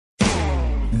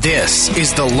This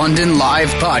is the London Live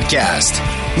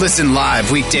Podcast. Listen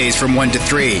live weekdays from 1 to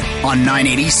 3 on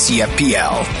 980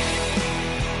 CFPL.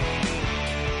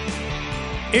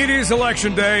 It is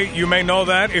Election Day. You may know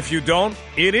that. If you don't,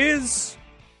 it is.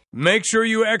 Make sure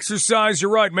you exercise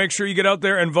your right. Make sure you get out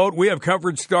there and vote. We have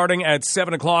coverage starting at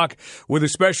 7 o'clock with a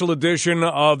special edition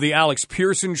of the Alex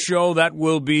Pearson Show. That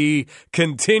will be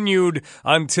continued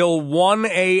until 1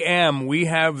 a.m. We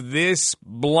have this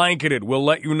blanketed. We'll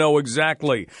let you know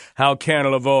exactly how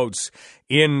Canada votes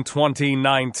in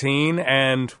 2019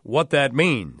 and what that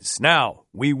means. Now,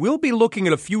 we will be looking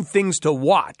at a few things to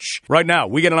watch. Right now,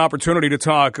 we get an opportunity to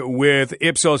talk with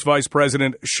Ipsos Vice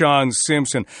President Sean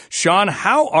Simpson. Sean,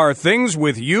 how are things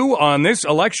with you on this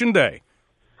Election Day?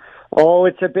 Oh,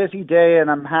 it's a busy day, and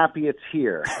I'm happy it's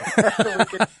here,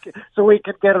 so we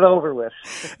can get it over with.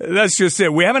 That's just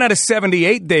it. We haven't had a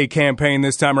 78-day campaign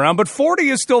this time around, but 40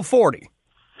 is still 40.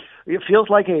 It feels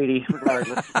like 80,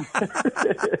 regardless.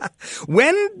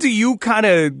 When do you kind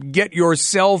of get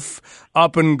yourself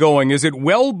up and going? Is it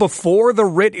well before the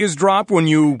writ is dropped, when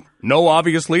you know,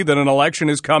 obviously, that an election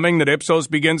is coming, that Ipsos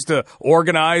begins to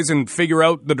organize and figure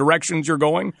out the directions you're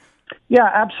going? Yeah,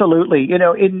 absolutely. You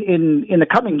know, in the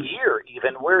coming year,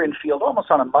 even, we're in field almost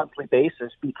on a monthly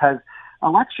basis because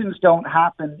elections don't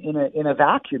happen in a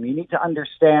vacuum. You need to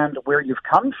understand where you've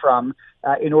come from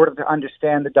in order to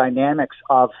understand the dynamics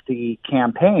of the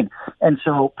campaign. And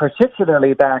so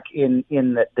particularly back in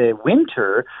the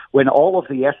winter, when all of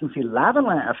the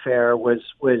SNC-Lavalin affair was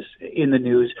in the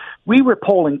news, we were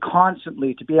polling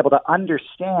constantly to be able to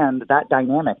understand that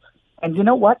dynamic. And you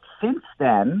know what? Since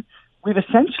then, we've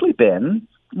essentially been,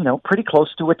 pretty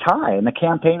close to a tie, and the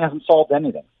campaign hasn't solved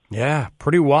anything. Yeah,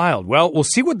 pretty wild. Well, we'll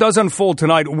see what does unfold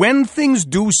tonight. When things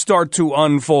do start to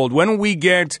unfold, when we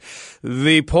get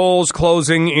the polls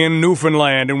closing in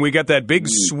Newfoundland and we get that big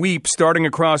sweep starting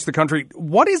across the country,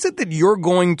 what is it that you're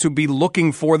going to be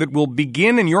looking for that will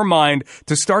begin in your mind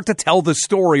to start to tell the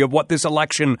story of what this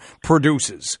election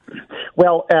produces?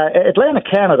 Well, Atlantic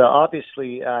Canada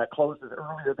obviously closes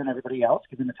earlier than everybody else,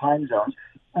 given the time zones.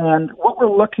 And what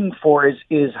we're looking for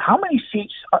is how many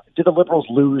seats do the Liberals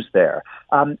lose there?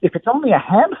 If it's only a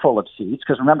handful of seats,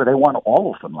 because remember, they won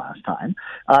all of them last time,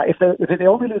 if they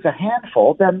only lose a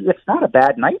handful, then it's not a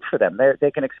bad night for them.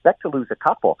 They can expect to lose a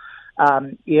couple.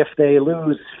 If they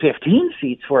lose 15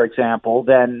 seats, for example,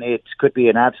 then it could be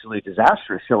an absolutely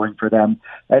disastrous showing for them.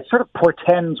 It sort of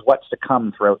portends what's to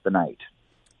come throughout the night.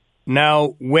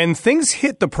 Now, when things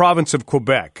hit the province of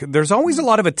Quebec, there's always a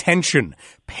lot of attention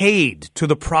paid to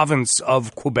the province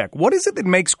of Quebec. What is it that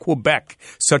makes Quebec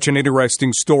such an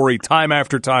interesting story time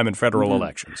after time in federal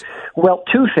elections? Well,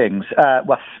 two things.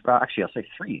 Actually, I'll say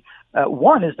three.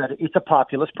 One is that it's a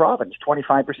populous province.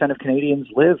 25% of Canadians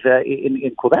live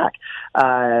in Quebec.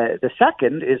 The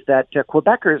second is that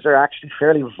Quebecers are actually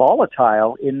fairly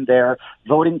volatile in their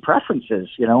voting preferences.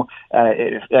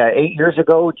 8 years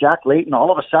ago, Jack Layton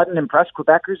all of a sudden impressed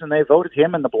Quebecers, and they voted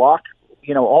him, and the Bloc,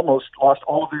 almost lost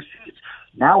all of their seats.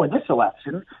 Now in this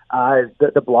election,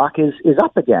 the Bloc is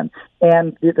up again.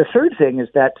 And the third thing is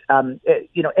that,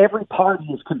 every party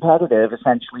is competitive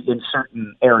essentially in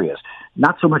certain areas.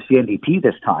 Not so much the NDP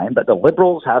this time, but the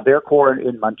Liberals have their core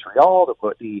in Montreal,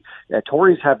 the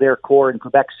Tories have their core in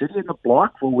Quebec City, and the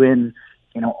Bloc will win,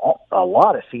 a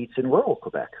lot of seats in rural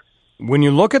Quebec. When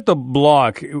you look at the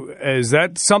Bloc, is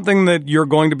that something that you're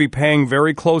going to be paying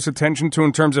very close attention to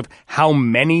in terms of how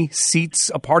many seats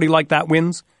a party like that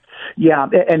wins? Yeah,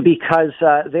 and because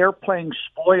they're playing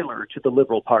spoiler to the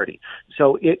Liberal Party.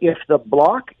 So if the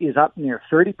Bloc is up near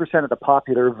 30% of the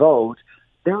popular vote,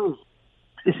 there's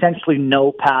essentially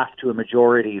no path to a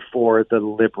majority for the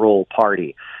Liberal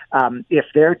Party. If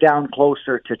they're down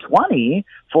closer to 20,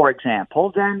 for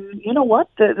example, then you know what?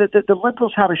 The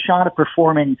Liberals have a shot at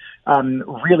performing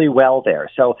really well there.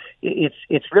 So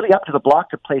it's really up to the Bloc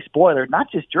to play spoiler,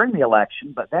 not just during the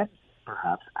election, but then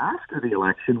perhaps after the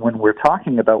election when we're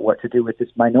talking about what to do with this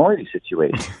minority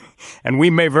situation. And we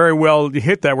may very well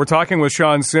hit that. We're talking with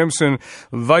Sean Simpson,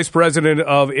 Vice President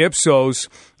of Ipsos,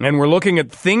 and we're looking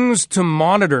at things to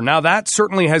monitor. Now, that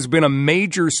certainly has been a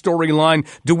major storyline.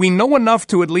 Do we know enough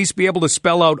to at least be able to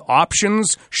spell out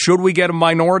options should we get a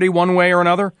minority one way or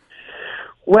another?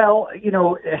 Well,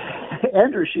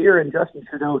 Andrew Scheer and Justin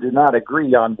Trudeau do not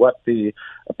agree on what the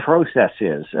process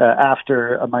is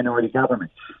after a minority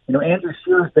government. Andrew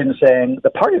Scheer has been saying the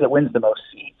party that wins the most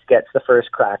seats gets the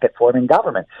first crack at forming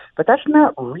government. But that's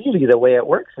not really the way it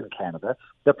works in Canada.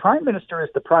 The Prime Minister is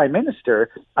the Prime Minister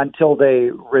until they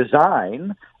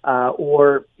resign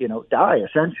or die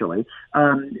essentially.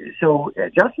 So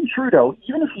Justin Trudeau,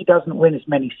 even if he doesn't win as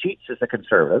many seats as the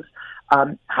Conservatives,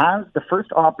 has the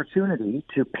first opportunity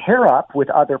to pair up with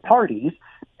other parties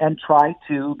and try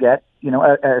to get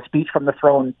a speech from the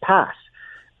throne passed.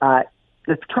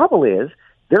 The trouble is,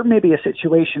 there may be a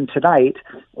situation tonight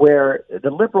where the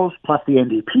Liberals plus the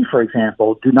NDP, for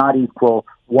example, do not equal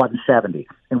 170.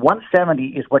 And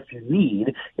 170 is what you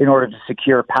need in order to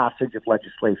secure passage of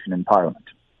legislation in Parliament.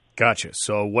 Gotcha.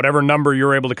 So whatever number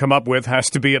you're able to come up with has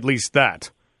to be at least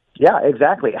that. Yeah,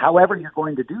 exactly. However you're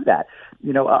going to do that.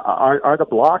 Are the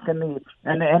Bloc and the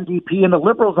NDP and the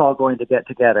Liberals all going to get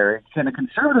together? Can the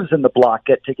Conservatives and the Bloc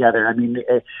get together? I mean,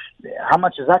 how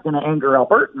much is that going to anger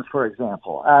Albertans, for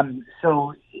example?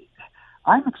 So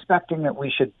I'm expecting that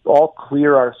we should all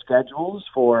clear our schedules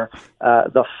for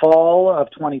the fall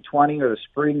of 2020 or the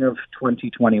spring of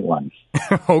 2021.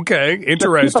 Okay,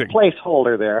 interesting. So keep a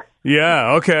placeholder there.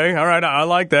 Yeah, okay. All right, I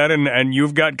like that. And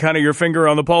you've got kind of your finger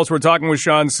on the pulse. We're talking with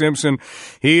Sean Simpson.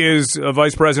 He is a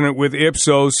vice president with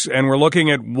Ipsos, and we're looking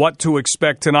at what to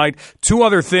expect tonight. Two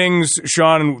other things,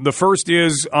 Sean. The first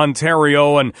is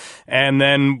Ontario, and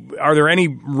then are there any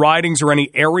ridings or any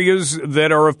areas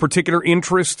that are of particular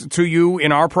interest to you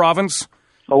in our province?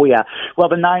 Oh, yeah. Well,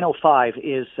 the 905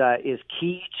 is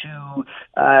key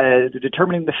to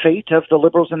determining the fate of the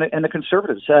Liberals and the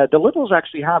Conservatives. The Liberals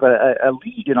actually have a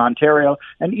lead in Ontario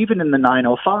and even in the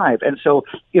 905. And so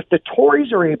if the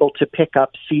Tories are able to pick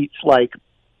up seats like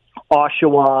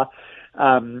Oshawa,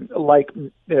 like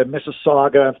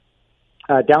Mississauga,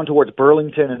 down towards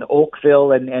Burlington and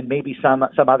Oakville and maybe some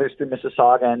others through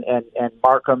Mississauga and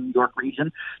Markham, York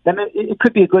region, then it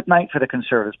could be a good night for the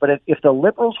Conservatives. But if the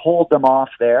Liberals hold them off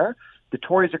there, the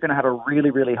Tories are going to have a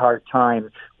really, really hard time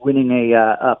winning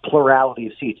a plurality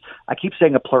of seats. I keep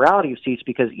saying a plurality of seats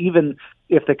because even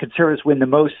if the Conservatives win the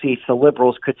most seats, the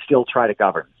Liberals could still try to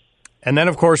govern. And then,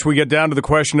 of course, we get down to the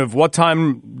question of what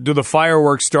time do the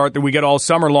fireworks start that we get all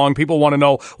summer long? People want to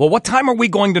know, well, what time are we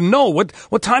going to know? What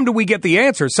time do we get the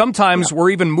answer? Sometimes we're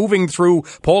even moving through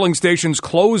polling stations,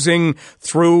 closing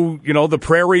through, the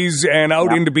prairies and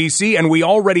out into BC, and we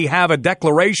already have a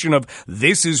declaration of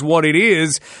this is what it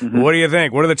is. Mm-hmm. What do you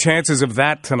think? What are the chances of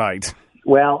that tonight?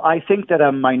 Well, I think that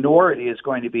a minority is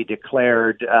going to be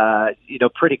declared,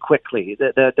 pretty quickly.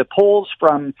 The polls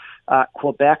from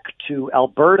Quebec to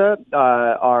Alberta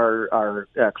are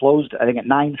closed, I think, at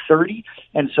 9:30,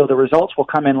 and so the results will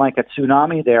come in like a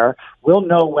tsunami there. We'll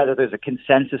know whether there's a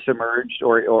consensus emerged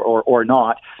or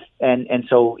not, and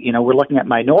so we're looking at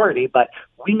minority, but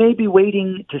we may be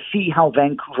waiting to see how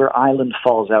Vancouver Island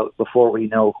falls out before we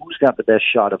know who's got the best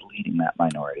shot of leading that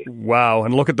minority. Wow,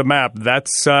 and look at the map.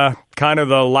 That's kind of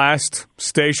the last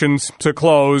stations to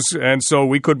close, and so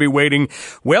we could be waiting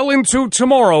well into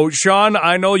tomorrow. Sean,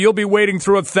 I know you'll be wading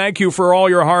through it. Thank you for all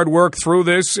your hard work through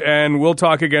this, and we'll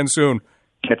talk again soon.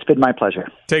 It's been my pleasure.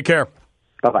 Take care.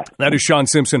 Bye-bye. That is Sean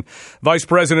Simpson, vice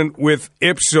president with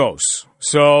Ipsos.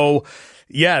 So,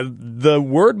 yeah, the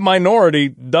word minority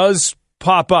does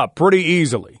pop up pretty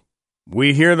easily.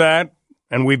 We hear that,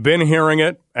 and we've been hearing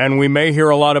it, and we may hear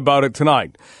a lot about it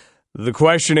tonight. The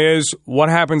question is, what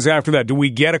happens after that? Do we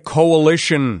get a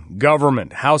coalition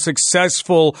government? How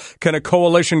successful can a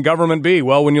coalition government be?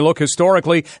 Well, when you look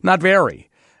historically, not very.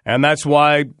 And that's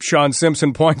why Sean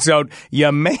Simpson points out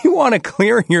you may want to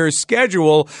clear your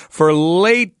schedule for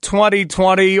late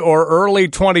 2020 or early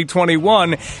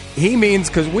 2021. He means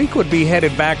because we could be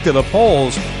headed back to the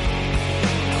polls.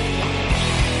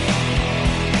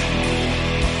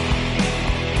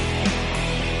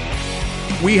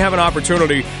 We have an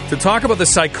opportunity to talk about the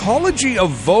psychology of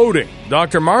voting.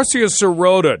 Dr. Marcia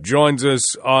Sirota joins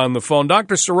us on the phone.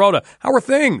 Dr. Sirota, how are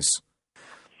things?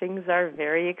 Things are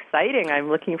very exciting. I'm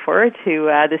looking forward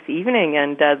to this evening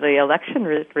and the election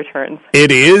returns.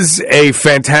 It is a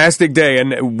fantastic day,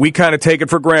 and we kind of take it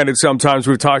for granted sometimes.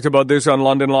 We've talked about this on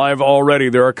London Live already.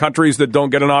 There are countries that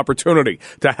don't get an opportunity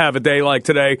to have a day like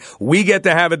today. We get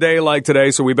to have a day like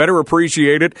today, so we better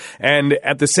appreciate it, and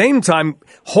at the same time,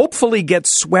 hopefully get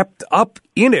swept up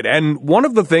in it. And one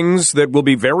of the things that will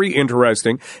be very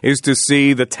interesting is to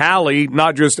see the tally,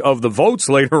 not just of the votes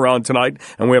later on tonight,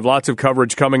 and we have lots of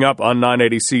coverage coming up on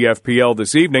 980 CFPL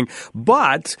this evening,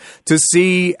 but to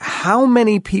see how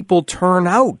many people turn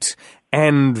out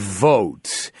and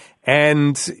vote.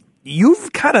 And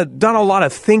you've kind of done a lot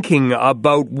of thinking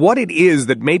about what it is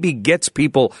that maybe gets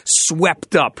people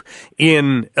swept up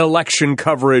in election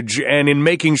coverage and in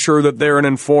making sure that they're an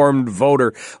informed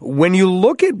voter. When you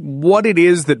look at what it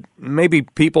is that maybe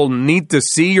people need to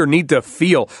see or need to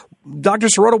feel, Dr.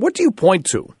 Sirota, what do you point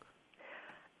to?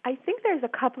 I think there's a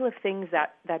couple of things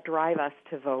that drive us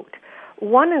to vote.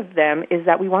 one of them is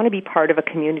that we want to be part of a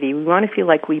community. We want to feel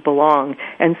like we belong.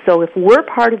 And so if we're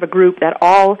part of a group that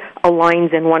all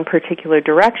aligns in one particular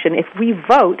direction, if we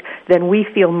vote, then we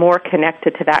feel more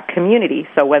connected to that community.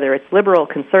 So whether it's liberal,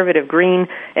 conservative, green,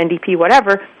 NDP,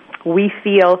 whatever, we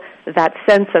feel that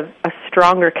sense of a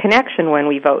stronger connection when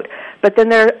we vote. But then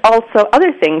there are also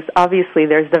other things. Obviously,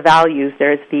 there's the values,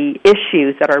 there's the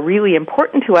issues that are really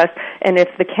important to us, and if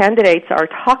the candidates are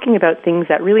talking about things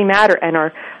that really matter and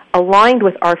are aligned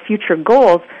with our future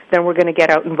goals, then we're going to get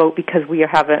out and vote because we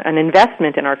have an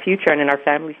investment in our future and in our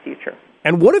family's future.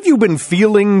 And what have you been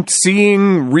feeling,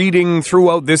 seeing, reading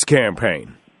throughout this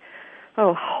campaign? Oh,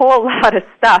 a whole lot of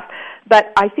stuff.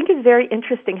 But I think it's very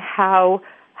interesting how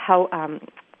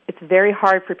it's very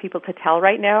hard for people to tell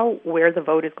right now where the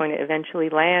vote is going to eventually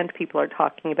land. People are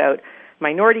talking about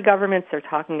minority governments. They're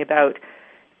talking about,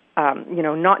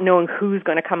 not knowing who's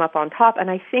going to come up on top. And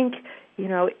I think,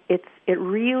 it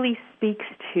really speaks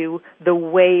to the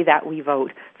way that we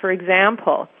vote. For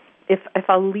example,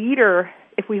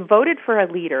 if we voted for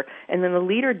a leader and then the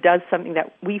leader does something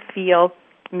that we feel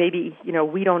maybe,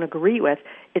 we don't agree with,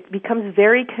 it becomes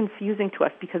very confusing to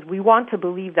us because we want to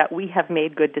believe that we have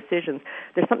made good decisions.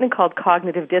 There's something called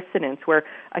cognitive dissonance where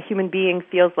a human being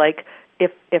feels like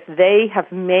if they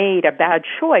have made a bad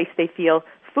choice, they feel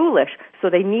foolish. So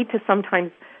they need to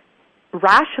sometimes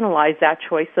rationalize that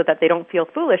choice so that they don't feel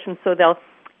foolish, and so they'll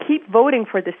keep voting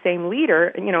for the same leader,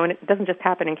 and it doesn't just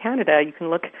happen in Canada. You can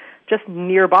look just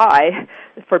nearby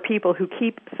for people who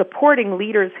keep supporting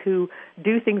leaders who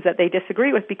do things that they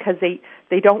disagree with because they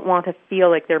don't want to feel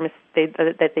like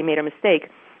that they made a mistake.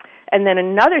 And then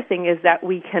another thing is that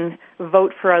we can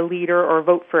vote for a leader or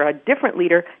vote for a different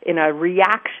leader in a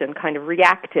reaction, kind of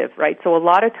reactive, right? So a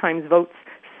lot of times votes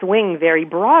swing very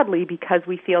broadly because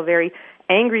we feel very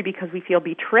angry because we feel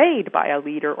betrayed by a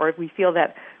leader or if we feel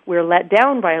that we're let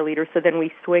down by a leader, so then we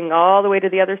swing all the way to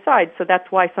the other side. So that's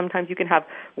why sometimes you can have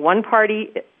one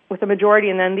party with a majority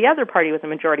and then the other party with a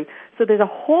majority. So there's a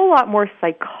whole lot more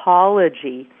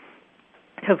psychology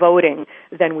to voting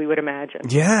than we would imagine.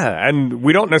 Yeah, and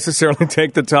we don't necessarily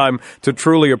take the time to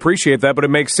truly appreciate that, but it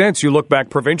makes sense. You look back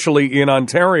provincially in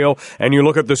Ontario, and you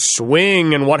look at the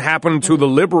swing and what happened to the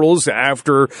Liberals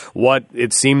after what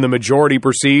it seemed the majority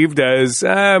perceived as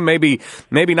maybe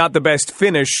not the best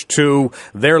finish to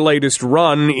their latest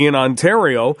run in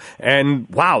Ontario. And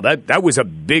wow, that was a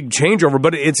big changeover.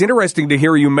 But it's interesting to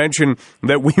hear you mention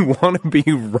that we want to be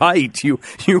right. You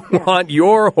want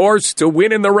your horse to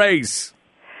win in the race.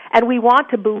 And we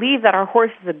want to believe that our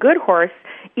horse is a good horse,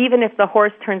 even if the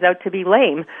horse turns out to be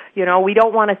lame. We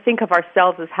don't want to think of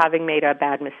ourselves as having made a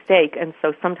bad mistake. And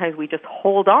so sometimes we just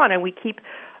hold on and we keep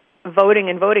voting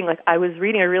and voting. Like I was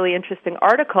reading a really interesting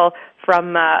article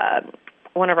from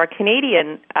one of our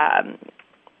Canadian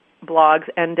blogs,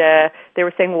 and they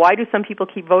were saying, why do some people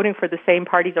keep voting for the same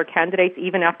parties or candidates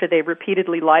even after they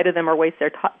repeatedly lie to them or waste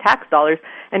their tax dollars?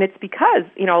 And it's because,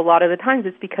 a lot of the times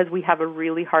it's because we have a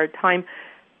really hard time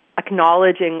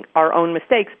acknowledging our own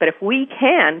mistakes. But if we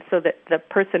can, so that the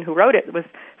person who wrote it was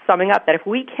summing up that if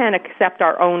we can accept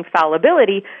our own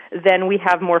fallibility, then we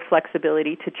have more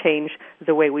flexibility to change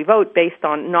the way we vote based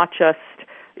on not just,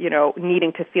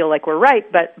 needing to feel like we're right,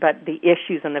 but the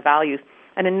issues and the values.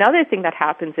 And another thing that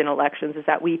happens in elections is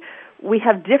that we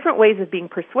have different ways of being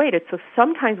persuaded. So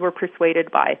sometimes we're persuaded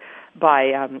by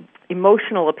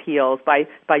emotional appeals, by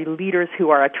leaders who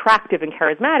are attractive and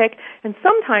charismatic, and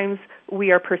sometimes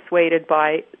we are persuaded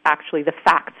by actually the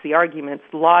facts, the arguments,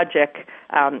 logic,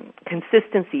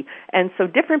 consistency. And so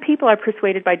different people are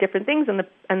persuaded by different things, and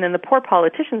then the poor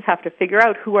politicians have to figure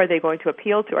out who are they going to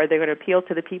appeal to. Are they going to appeal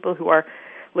to the people who are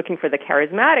looking for the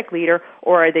charismatic leader,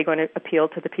 or are they going to appeal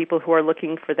to the people who are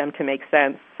looking for them to make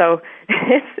sense? So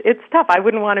it's tough. I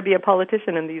wouldn't want to be a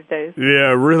politician in these days.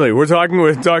 Yeah, really. We're talking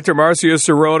with Dr. Marcia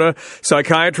Sirota,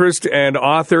 psychiatrist and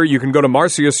author. You can go to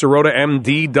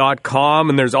marciasirotamd.com,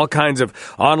 and there's all kinds of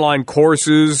online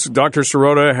courses. Dr.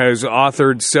 Sirota has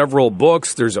authored several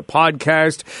books. There's a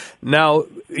podcast. Now,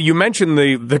 you mentioned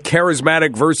the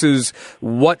charismatic versus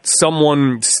what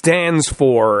someone stands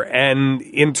for, and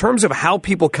in terms of how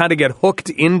people kind of get hooked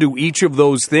into each of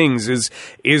those things, is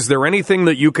there anything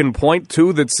that you can point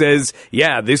to that says,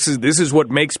 yeah, this is what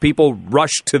makes people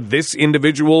rush to this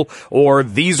individual, or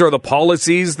these are the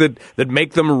policies that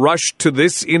make them rush to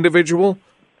this individual?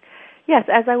 Yes,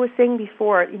 as I was saying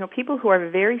before, people who are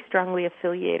very strongly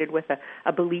affiliated with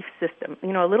a belief system,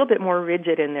 a little bit more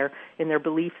rigid in their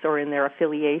beliefs or in their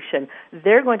affiliation,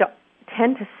 they're going to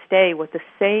tend to stay with the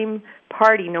same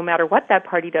party no matter what that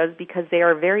party does because they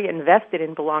are very invested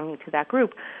in belonging to that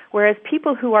group. Whereas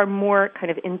people who are more kind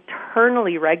of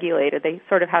internally regulated, they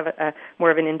sort of have a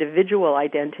more of an individual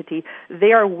identity,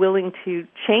 they are willing to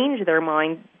change their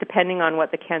mind depending on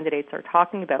what the candidates are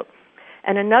talking about.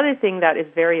 And another thing that is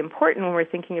very important when we're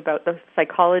thinking about the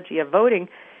psychology of voting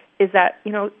is that,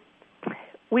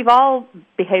 we've all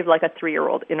behaved like a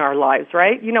 3-year-old in our lives,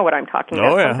 right? You know what I'm talking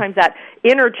about. Yeah. Sometimes that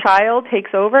inner child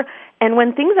takes over. And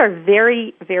when things are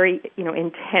very, very,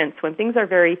 intense, when things are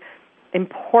very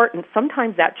important,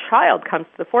 sometimes that child comes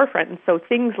to the forefront. And so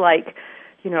things like,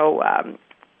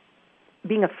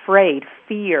 being afraid,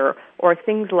 fear, or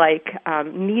things like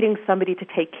needing somebody to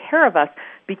take care of us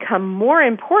become more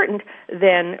important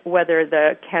than whether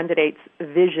the candidate's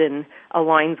vision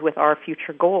aligns with our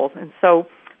future goals. And so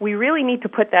we really need to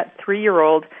put that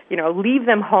 3-year-old, leave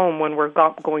them home when we're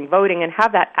going voting and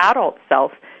have that adult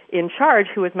self in charge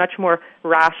who is much more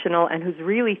rational and who's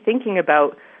really thinking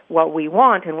about what we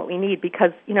want and what we need.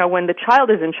 Because, when the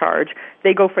child is in charge,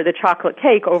 they go for the chocolate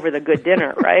cake over the good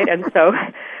dinner, right? And so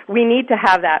we need to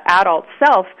have that adult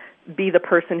self be the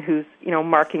person who's,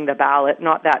 marking the ballot,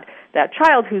 not that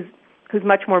child who's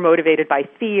much more motivated by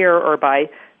fear or by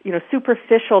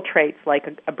superficial traits like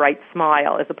a bright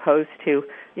smile as opposed to,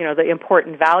 the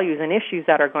important values and issues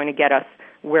that are going to get us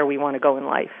where we want to go in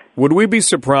life. Would we be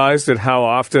surprised at how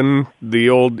often the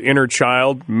old inner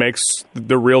child makes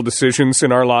the real decisions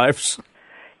in our lives?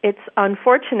 It's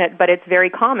unfortunate, but it's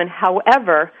very common.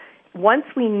 However, once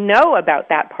we know about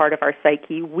that part of our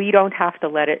psyche, we don't have to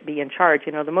let it be in charge.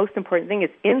 The most important thing is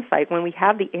insight. When we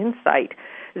have the insight,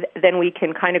 then we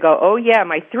can kind of go, oh yeah,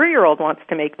 my 3-year-old wants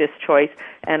to make this choice,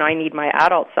 and I need my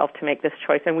adult self to make this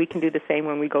choice. And we can do the same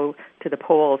when we go to the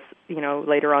polls,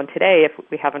 later on today if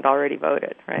we haven't already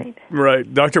voted, right?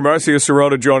 Right. Dr. Marcia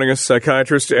Sirota joining us,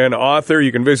 psychiatrist and author.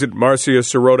 You can visit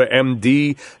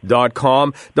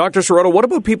marciasirotamd.com. Dr. Sirota, what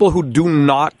about people who do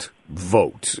not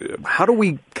vote? How do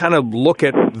we kind of look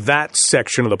at that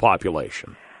section of the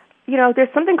population?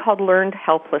 There's something called learned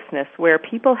helplessness where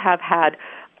people have had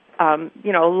a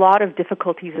lot of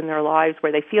difficulties in their lives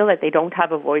where they feel that they don't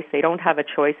have a voice, they don't have a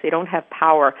choice, they don't have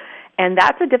power. And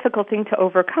that's a difficult thing to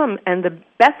overcome. And the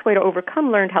best way to overcome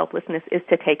learned helplessness is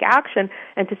to take action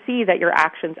and to see that your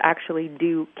actions actually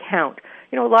do count.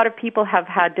 A lot of people have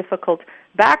had difficult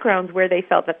backgrounds where they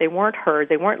felt that they weren't heard,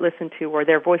 they weren't listened to, or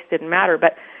their voice didn't matter.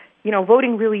 But,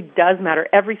 voting really does matter.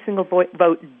 Every single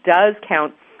vote does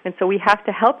count. And so we have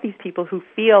to help these people who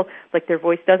feel like their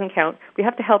voice doesn't count. We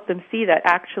have to help them see that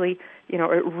actually,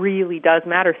 it really does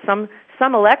matter. Some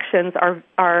elections are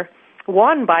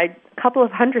won by a couple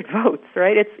of hundred votes,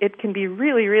 right? It can be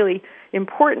really, really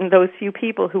important, those few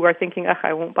people who are thinking,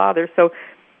 I won't bother. So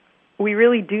we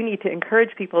really do need to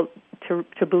encourage people to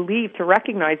believe, to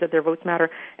recognize that their votes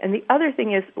matter. And the other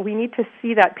thing is we need to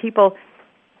see that people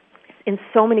in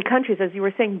so many countries, as you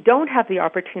were saying, don't have the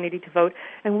opportunity to vote.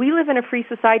 And we live in a free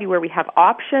society where we have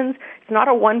options. It's not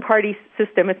a one-party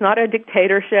system. It's not a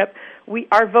dictatorship.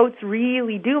 Our votes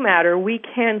really do matter. We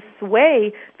can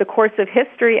sway the course of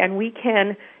history, and we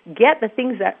can get the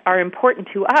things that are important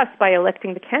to us by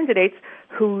electing the candidates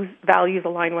whose values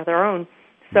align with our own.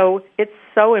 So it's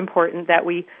so important that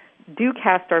we do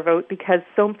cast our vote because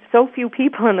so few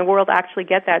people in the world actually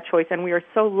get that choice, and we are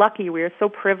so lucky, we are so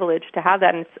privileged to have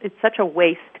that, and it's such a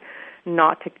waste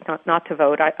not to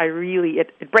vote. I really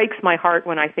it breaks my heart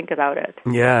when I think about it.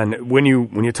 Yeah, and when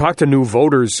you talk to new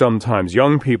voters, sometimes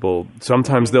young people,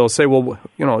 sometimes they'll say, well,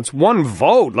 it's one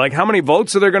vote. Like, how many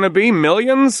votes are there going to be?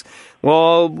 Millions?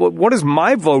 Well, what does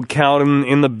my vote count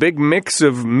in the big mix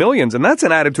of millions? And that's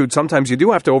an attitude sometimes you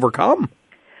do have to overcome.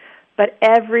 But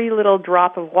every little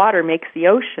drop of water makes the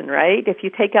ocean, right? If you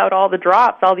take out all the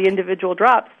drops, all the individual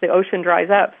drops, the ocean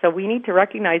dries up. So we need to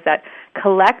recognize that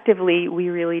collectively we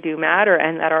really do matter,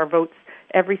 and that our votes,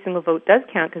 every single vote does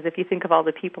count. Because if you think of all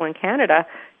the people in Canada,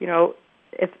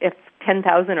 if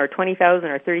 10,000 or 20,000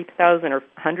 or 30,000 or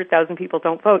 100,000 people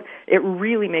don't vote, it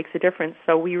really makes a difference.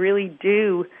 So we really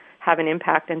do have an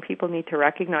impact, and people need to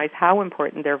recognize how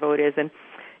important their vote is. And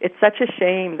it's such a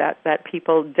shame that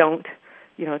people don't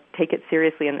take it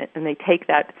seriously, and they take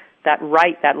that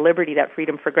right, that liberty, that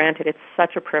freedom for granted. It's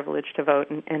such a privilege to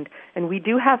vote, and we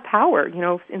do have power.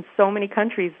 In so many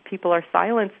countries, people are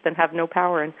silenced and have no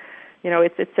power, and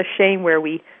it's a shame where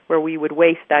we would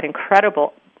waste that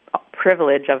incredible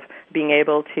privilege of being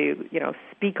able to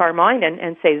speak our mind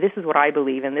and say, this is what I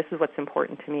believe and this is what's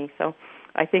important to me. So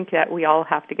I think that we all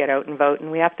have to get out and vote,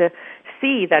 and we have to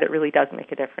see that it really does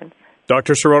make a difference.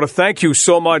 Dr. Sirota, thank you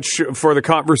so much for the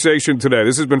conversation today.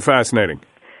 This has been fascinating.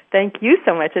 Thank you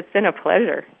so much. It's been a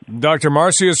pleasure. Dr.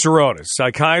 Marcia Sirotas,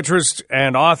 psychiatrist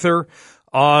and author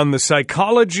on the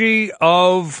psychology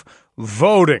of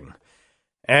voting.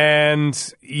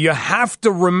 And you have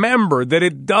to remember that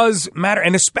it does matter,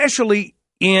 and especially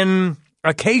in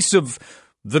a case of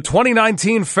the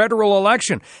 2019 federal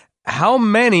election, how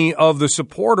many of the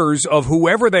supporters of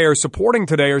whoever they are supporting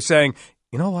today are saying,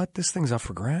 you know what, this thing's up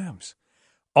for grabs.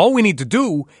 All we need to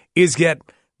do is get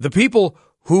the people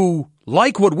who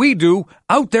like what we do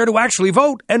out there to actually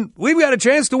vote, and we've got a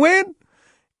chance to win.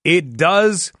 It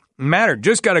does matter.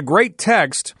 Just got a great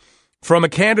text from a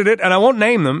candidate, and I won't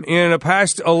name them, in a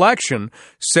past election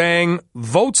saying,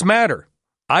 votes matter.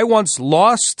 I once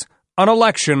lost an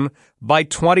election by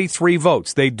 23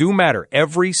 votes. They do matter,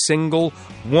 every single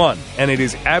one, and it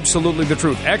is absolutely the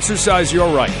truth. Exercise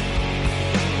your right.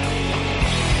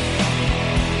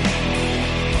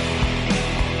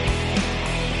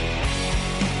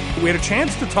 We had a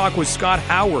chance to talk with Scott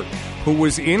Howard, who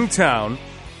was in town.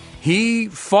 He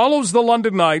follows the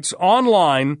London Knights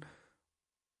online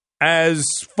as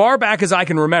far back as I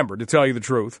can remember, to tell you the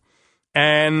truth.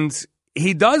 And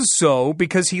he does so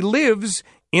because he lives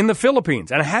in the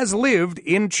Philippines and has lived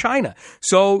in China.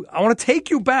 So I want to take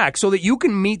you back so that you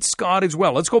can meet Scott as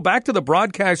well. Let's go back to the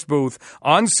broadcast booth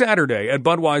on Saturday at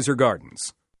Budweiser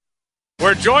Gardens.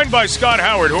 We're joined by Scott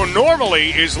Howard, who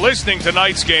normally is listening to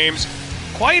Knights games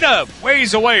quite a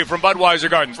ways away from Budweiser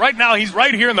Gardens. Right now, he's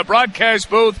right here in the broadcast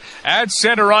booth at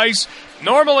Center Ice.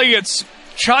 Normally, it's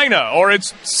China, or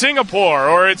it's Singapore,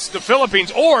 or it's the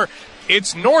Philippines, or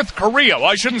it's North Korea. Well,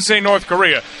 I shouldn't say North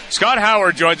Korea. Scott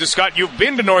Howard joins us. Scott, you've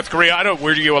been to North Korea.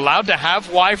 Were you allowed to have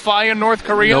Wi-Fi in North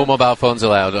Korea? No mobile phones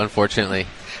allowed, unfortunately.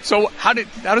 So how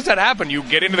does that happen? You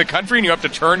get into the country and you have to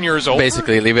turn yours over?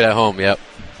 Basically, leave it at home, yep.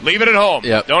 Leave it at home.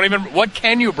 Yep. What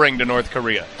can you bring to North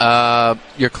Korea?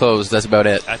 Your clothes, that's about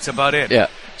it. That's about it. Yeah.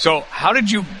 So how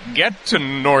did you get to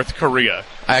North Korea?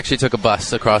 I actually took a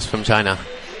bus across from China.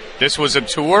 This was a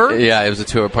tour? Yeah, it was a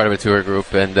tour, part of a tour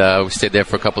group, and we stayed there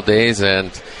for a couple of days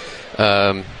and,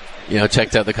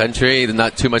 checked out the country.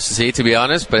 Not too much to see, to be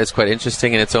honest, but it's quite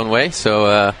interesting in its own way.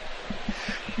 So,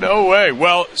 no way.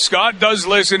 Well, Scott does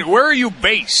listen. Where are you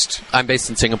based? I'm based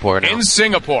in Singapore now. In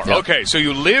Singapore. Yep. Okay, so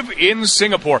you live in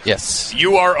Singapore. Yes.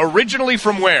 You are originally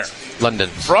from where? London.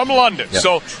 From London. Yep.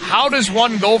 So how does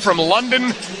one go from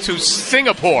London to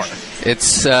Singapore?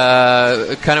 It's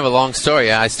kind of a long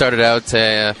story. I started out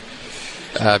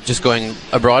just going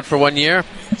abroad for 1 year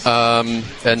and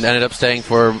ended up staying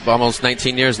for almost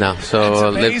 19 years now. So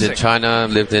lived in China,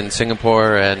 lived in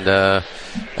Singapore, and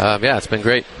it's been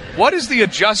great. What is the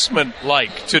adjustment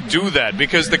like to do that?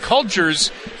 Because the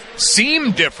cultures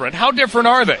seem different. How different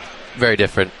are they? Very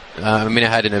different. I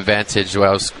had an advantage where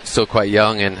I was still quite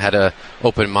young and had an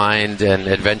open mind and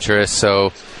adventurous.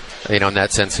 So, in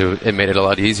that sense, it made it a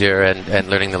lot easier. And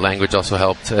learning the language also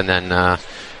helped. And then,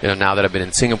 now that I've been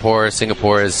in Singapore is a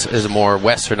more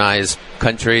westernized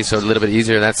country, so a little bit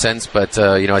easier in that sense. But,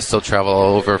 I still travel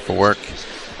all over for work.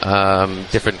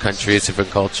 Different countries, different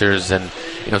cultures, and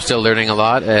still learning a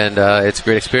lot, and it's a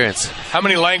great experience. How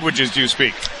many languages do you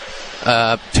speak?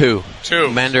 Two.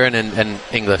 Mandarin and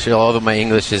English. Although my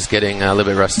English is getting a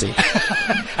little bit rusty.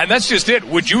 And that's just it.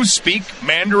 Would you speak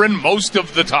Mandarin most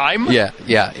of the time? Yeah.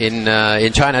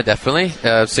 In China, definitely.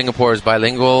 Singapore is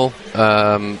bilingual,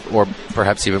 or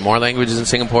perhaps even more languages in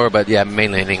Singapore, but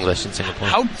mainly in English in Singapore.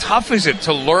 How tough is it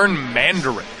to learn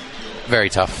Mandarin? Very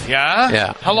tough. Yeah?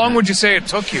 Yeah. How long would you say it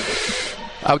took you?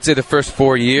 I would say the first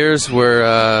 4 years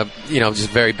were, just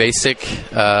very basic.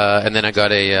 And then I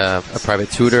got a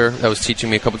private tutor that was teaching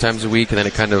me a couple times a week, and then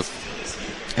it kind of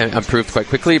improved quite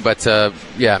quickly. But,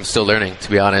 I'm still learning, to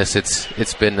be honest.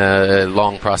 It's been a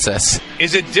long process.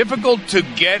 Is it difficult to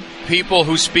get people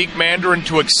who speak Mandarin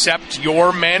to accept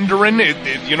your Mandarin?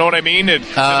 You know what I mean? Do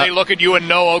they look at you and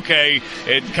know, okay,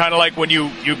 it's kind of like when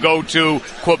you go to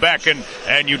Quebec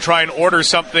and you try and order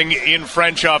something in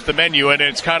French off the menu, and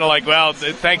it's kind of like, well,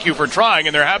 thank you for trying,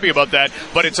 and they're happy about that,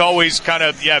 but it's always kind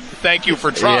of, thank you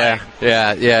for trying.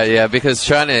 Yeah, because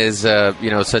China is,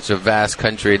 such a vast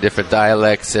country, different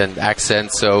dialects and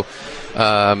accents, so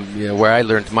where I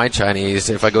learned my Chinese,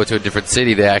 if I go to a different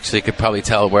city, they actually could probably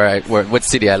tell what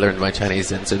city I learned my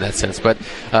Chinese in that sense. But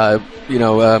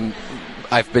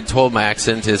I've been told my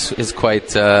accent is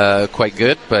quite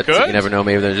good, but you never know.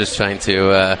 Maybe they're just trying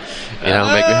to make me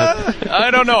happy.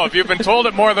 I don't know. If you've been told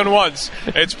it more than once,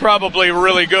 it's probably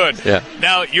really good. Yeah.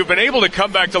 Now, you've been able to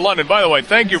come back to London. By the way,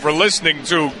 thank you for listening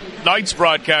to Knights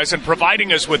broadcast and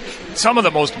providing us with some of the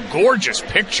most gorgeous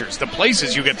pictures. The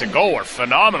places you get to go are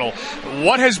phenomenal.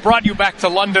 What has brought you back to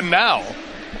London now?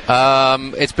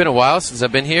 It's been a while since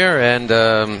I've been here, and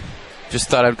just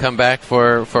thought I'd come back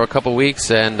for a couple weeks,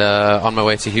 and on my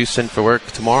way to Houston for work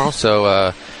tomorrow.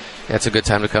 So it's a good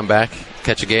time to come back,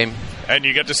 catch a game. And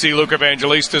you get to see Luke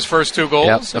Evangelista's first 2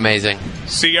 goals. Yep, amazing.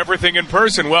 See everything in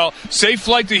person. Well, safe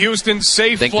flight to Houston,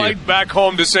 safe flight back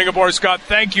home to Singapore. Scott,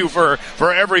 thank you for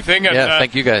everything. And,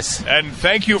 thank you guys. And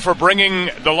thank you for bringing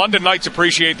the London Knights.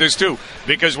 Appreciate this, too,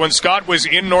 because when Scott was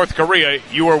in North Korea,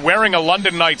 you were wearing a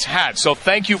London Knights hat. So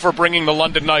thank you for bringing the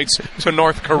London Knights to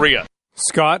North Korea.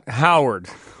 Scott Howard,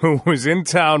 who was in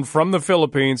town from the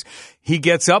Philippines, he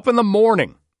gets up in the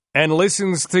morning and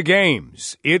listens to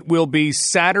games. It will be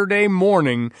Saturday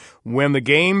morning when the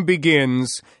game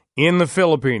begins in the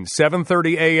Philippines,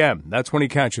 7:30 a.m. That's when he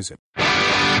catches it.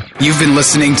 You've been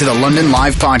listening to the London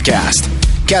Live Podcast.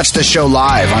 Catch the show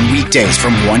live on weekdays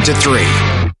from 1 to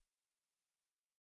 3.